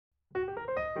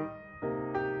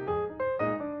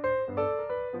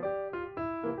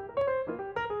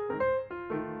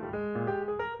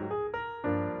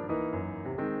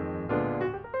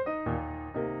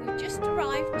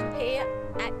arrived here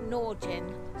at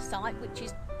Norgen site, which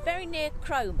is very near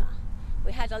Cromer.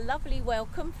 We had a lovely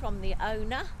welcome from the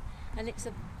owner, and it's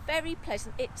a very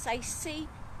pleasant, it's a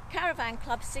Caravan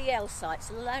Club CL site,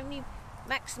 so there's only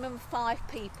maximum 5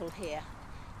 people here,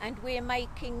 and we're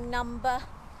making number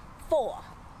 4.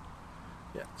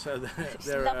 Yeah, so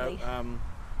there lovely. are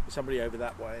somebody over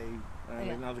that way and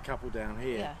Yeah. another couple down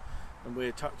here. Yeah. And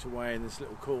we're tucked away in this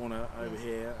little corner over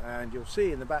here, and you'll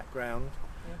see in the background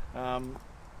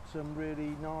some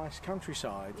really nice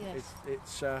countryside. Yes.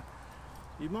 It's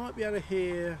you might be able to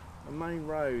hear a main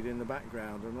road in the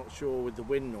background. I'm not sure with the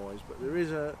wind noise, but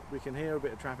we can hear a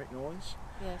bit of traffic noise.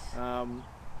 Yes.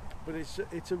 But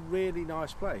it's a really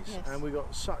nice place, Yes. and we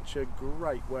got such a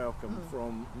great welcome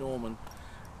from Norman,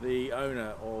 the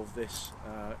owner of this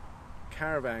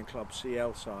Caravan Club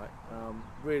CL site.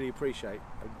 Really appreciate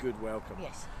a good welcome.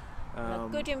 Yes. A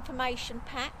good information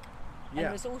pack, and yeah.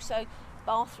 there's also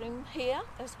bathroom here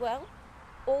as well,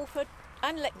 all for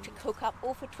an electric hookup,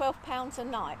 all for £12 a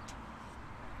night.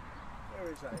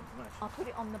 Where is that information? I'll put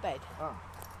it on the bed. Ah.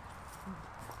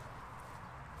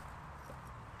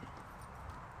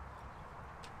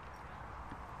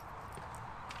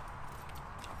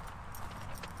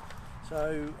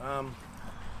 So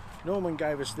Norman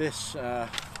gave us this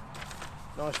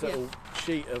nice little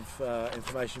sheet of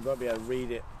information. You won't be able to read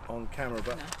it on camera,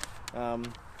 but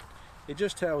it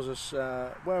just tells us,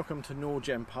 welcome to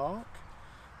Norgen Park.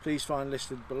 Please find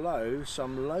listed below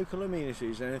some local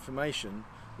amenities and information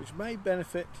which may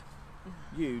benefit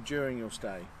you during your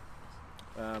stay.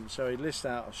 So he lists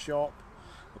out a shop,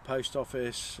 a post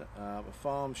office, a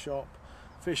farm shop,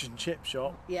 fish and chip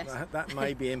shop. Yes. That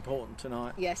may be important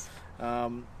tonight. Yes.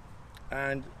 And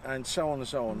so on and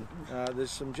so on. There's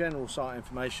some general site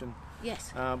information.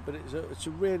 Yes. But it's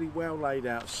a really well laid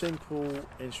out, simple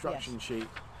instruction sheet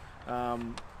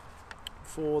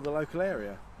for the local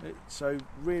area. It's so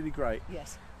really great.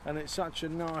 Yes. And it's such a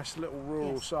nice little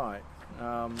rural site.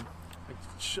 I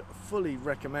fully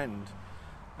recommend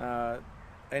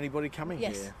anybody coming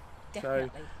here.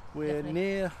 Definitely. So we're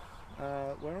near,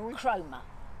 where are we? Cromer.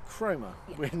 Cromer.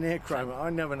 Yeah. We're near Cromer. I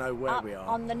never know where we are.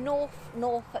 On the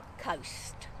Norfolk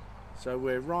coast. So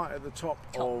we're right at the top.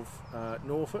 Of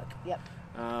Norfolk. Yep.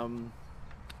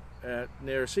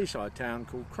 Near a seaside town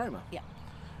called Cromer. Yep.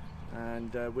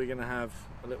 And we're going to have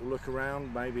a little look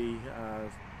around, maybe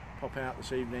pop out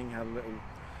this evening, have a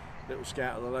little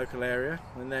scout of the local area,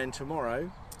 and then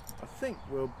tomorrow I think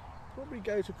we'll probably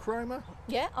go to Cromer.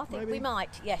 Yeah, I think we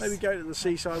might, yes. Maybe go to the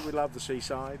seaside. We love the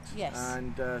seaside. Yes.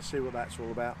 And see what that's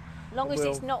all about. As long as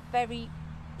it's not very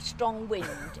strong wind.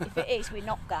 If it is, we're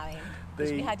not going.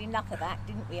 Because we had enough of that,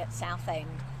 didn't we, at Southend?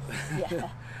 Yeah.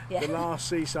 The last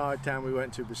seaside town we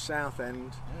went to was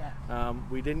Southend. Yeah.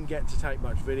 We didn't get to take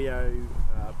much video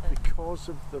because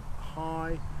of the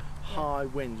high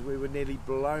winds. We were nearly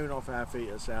blown off our feet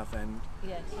at Southend.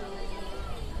 Yes.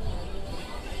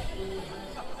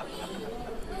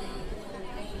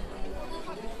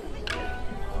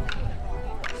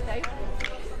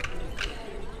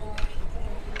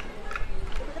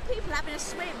 Look at the people having a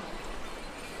swim.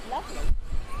 Lovely.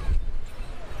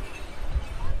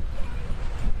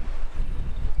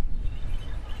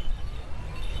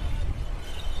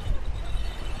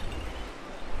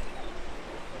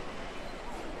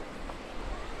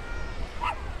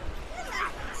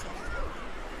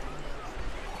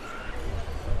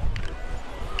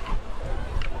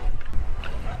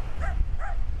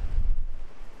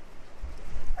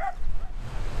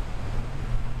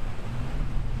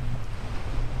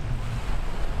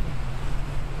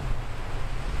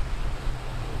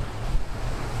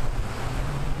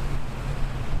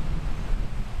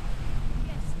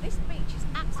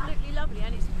 Lovely,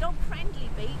 and it's a dog friendly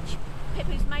beach.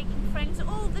 Pippin's making friends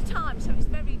all the time, so it's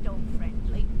very dog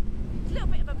friendly. It's a little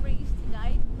bit of a breeze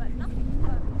today, but nothing to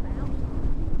worry about.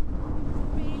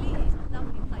 It really is a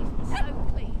lovely place. It's so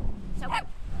clean. So,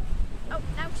 oh,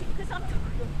 now because I'm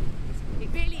talking, it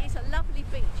really is a lovely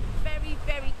beach and very,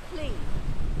 very clean.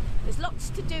 There's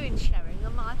lots to do in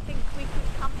Sherringham. I think we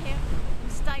could come here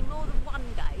and stay more than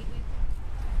one day.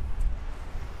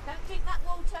 Don't drink that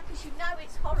water because you know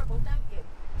it's horrible, don't you?